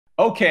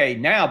okay,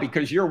 now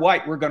because you're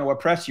white, we're going to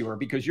oppress you, or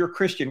because you're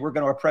Christian, we're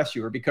going to oppress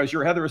you, or because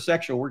you're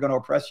heterosexual, we're going to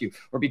oppress you,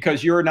 or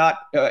because you're not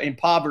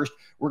impoverished,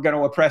 we're going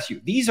to oppress you.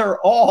 These are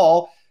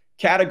all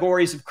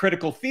categories of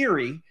critical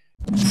theory.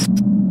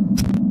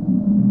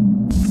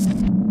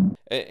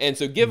 And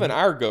so given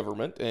our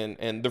government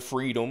and the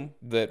freedom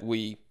that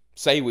we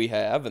say we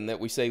have and that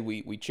we say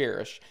we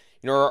cherish,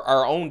 you know,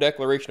 our own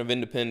Declaration of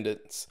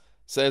Independence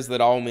says that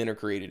all men are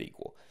created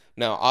equal.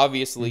 Now,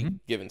 obviously,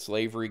 given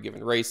slavery,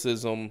 given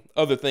racism,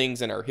 other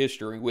things in our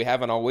history, we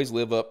haven't always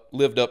lived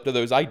up to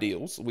those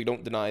ideals. We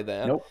don't deny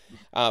that. Nope.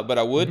 But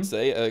I would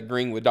say,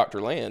 agreeing with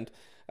Dr. Land,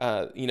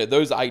 you know,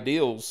 those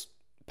ideals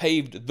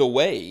paved the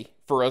way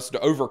for us to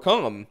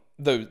overcome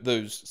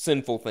those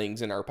sinful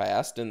things in our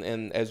past,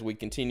 and as we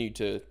continue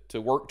to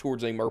work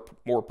towards a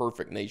more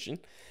perfect nation.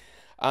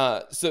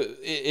 So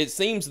it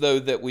seems, though,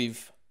 that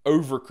we've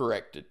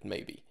overcorrected,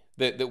 maybe.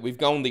 That we've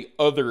gone the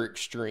other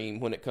extreme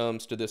when it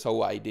comes to this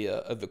whole idea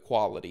of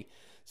equality.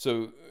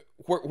 So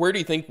where do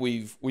you think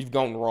we've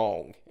gone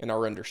wrong in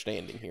our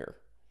understanding here?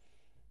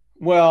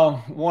 Well,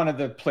 one of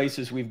the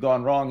places we've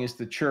gone wrong is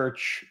the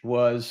church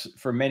was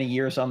for many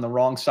years on the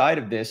wrong side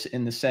of this,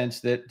 in the sense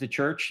that the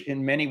church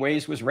in many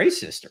ways was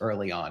racist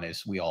early on,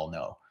 as we all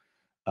know.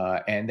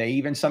 And they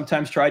even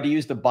sometimes tried to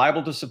use the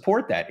Bible to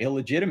support that,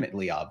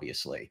 illegitimately,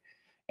 obviously.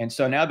 And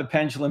so now the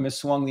pendulum has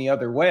swung the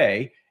other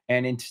way.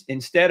 And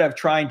instead of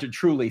trying to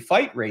truly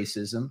fight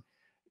racism,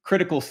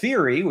 critical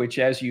theory, which,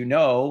 as you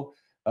know,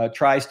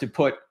 tries to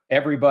put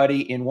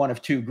everybody in one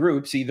of two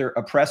groups, either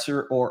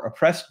oppressor or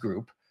oppressed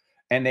group,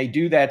 and they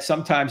do that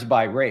sometimes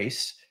by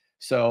race.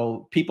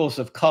 So peoples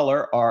of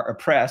color are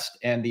oppressed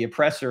and the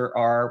oppressor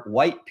are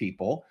white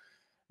people.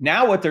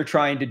 Now what they're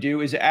trying to do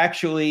is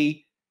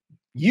actually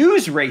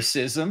use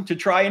racism to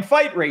try and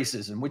fight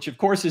racism, which of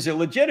course is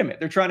illegitimate.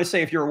 They're trying to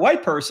say, if you're a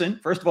white person,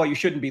 first of all, you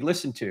shouldn't be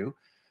listened to.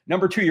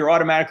 Number two, you're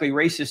automatically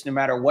racist no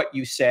matter what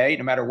you say,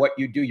 no matter what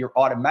you do, you're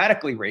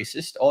automatically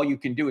racist. All you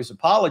can do is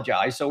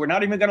apologize. So we're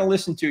not even going to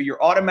listen to you.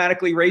 You're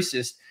automatically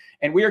racist,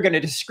 and we are going to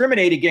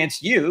discriminate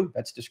against you.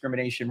 That's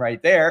discrimination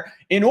right there,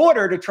 in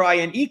order to try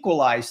and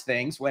equalize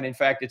things, when in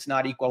fact it's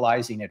not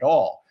equalizing at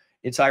all.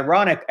 It's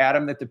ironic,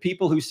 Adam, that the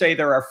people who say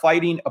they are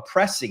fighting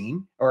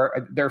oppressing,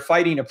 or they're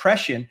fighting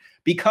oppression,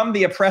 become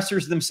the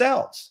oppressors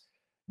themselves.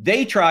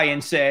 They try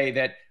and say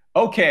that,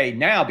 okay,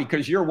 now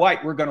because you're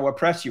white, we're going to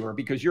oppress you, or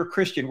because you're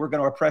Christian, we're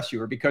going to oppress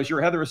you, or because you're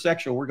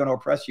heterosexual, we're going to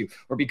oppress you,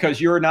 or because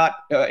you're not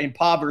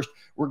impoverished,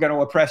 we're going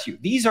to oppress you.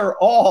 These are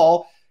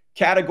all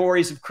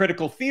categories of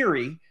critical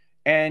theory,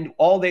 and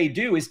all they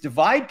do is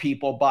divide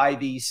people by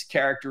these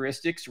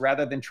characteristics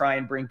rather than try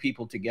and bring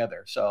people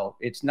together. So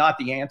it's not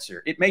the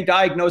answer. It may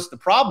diagnose the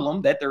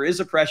problem that there is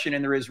oppression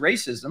and there is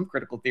racism,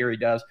 critical theory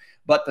does,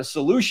 but the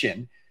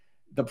solution,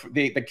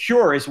 the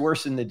cure is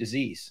worse than the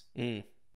disease.